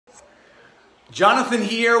Jonathan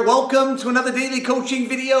here. Welcome to another daily coaching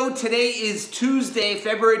video. Today is Tuesday,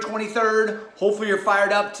 February 23rd. Hopefully you're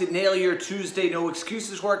fired up to nail your Tuesday no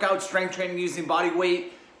excuses workout, strength training using body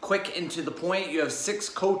weight, quick and to the point. You have 6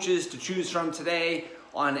 coaches to choose from today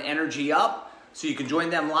on Energy Up, so you can join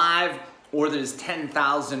them live, or there's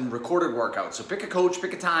 10,000 recorded workouts. So pick a coach,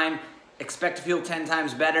 pick a time, expect to feel 10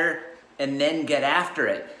 times better, and then get after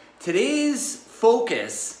it. Today's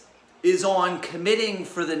focus is on committing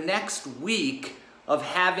for the next week of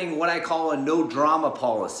having what I call a no drama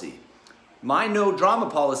policy. My no drama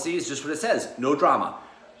policy is just what it says, no drama.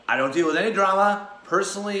 I don't deal with any drama,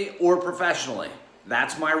 personally or professionally.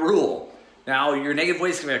 That's my rule. Now, your negative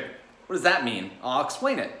voice can be like, what does that mean? I'll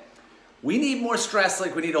explain it. We need more stress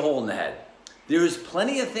like we need a hole in the head. There's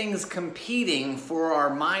plenty of things competing for our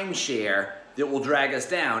mind share that will drag us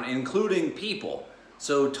down, including people.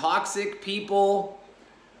 So toxic people,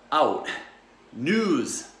 out.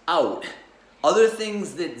 News, out. Other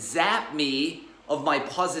things that zap me of my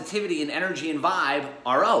positivity and energy and vibe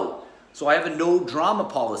are out. So I have a no drama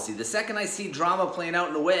policy. The second I see drama playing out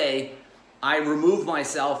in a way, I remove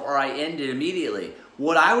myself or I end it immediately.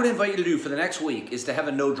 What I would invite you to do for the next week is to have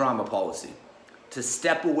a no drama policy. To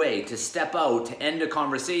step away, to step out, to end a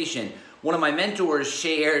conversation. One of my mentors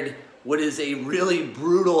shared what is a really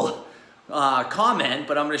brutal comment,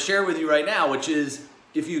 but I'm going to share with you right now, which is,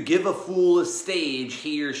 if you give a fool a stage,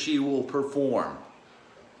 he or she will perform.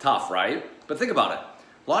 Tough, right? But think about it.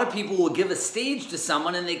 A lot of people will give a stage to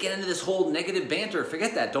someone and they get into this whole negative banter.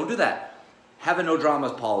 Forget that. Don't do that. Have a no drama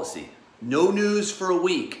policy. No news for a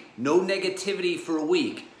week. No negativity for a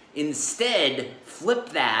week. Instead, flip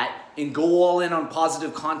that and go all in on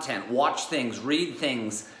positive content. Watch things, read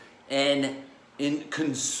things, and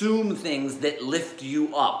consume things that lift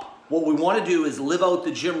you up. What we want to do is live out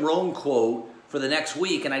the Jim Rohn quote for the next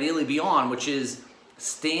week and ideally beyond, which is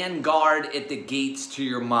stand guard at the gates to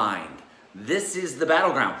your mind. This is the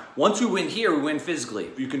battleground. Once we win here, we win physically.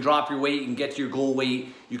 You can drop your weight, you can get to your goal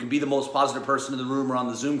weight, you can be the most positive person in the room or on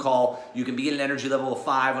the Zoom call, you can be at an energy level of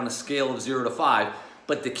 5 on a scale of 0 to 5.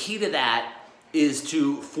 But the key to that is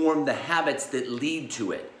to form the habits that lead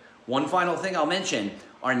to it. One final thing I'll mention,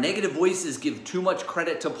 our negative voices give too much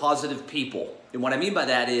credit to positive people. And what I mean by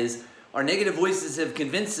that is, our negative voices have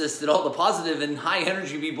convinced us that all the positive and high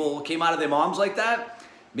energy people came out of their moms like that.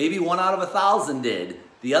 Maybe 1 out of 1,000 did.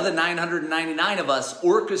 The other 999 of us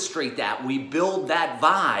orchestrate that. We build that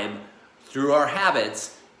vibe through our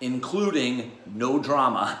habits, including no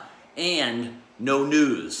drama and no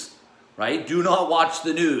news, right? Do not watch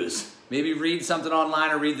the news. Maybe read something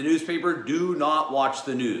online or read the newspaper. Do not watch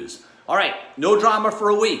the news. All right, no drama for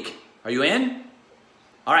a week. Are you in?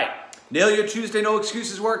 All right. Nail your Tuesday no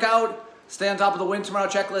excuses workout. Stay on top of the Win Tomorrow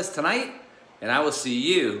checklist tonight, and I will see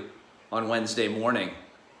you on Wednesday morning.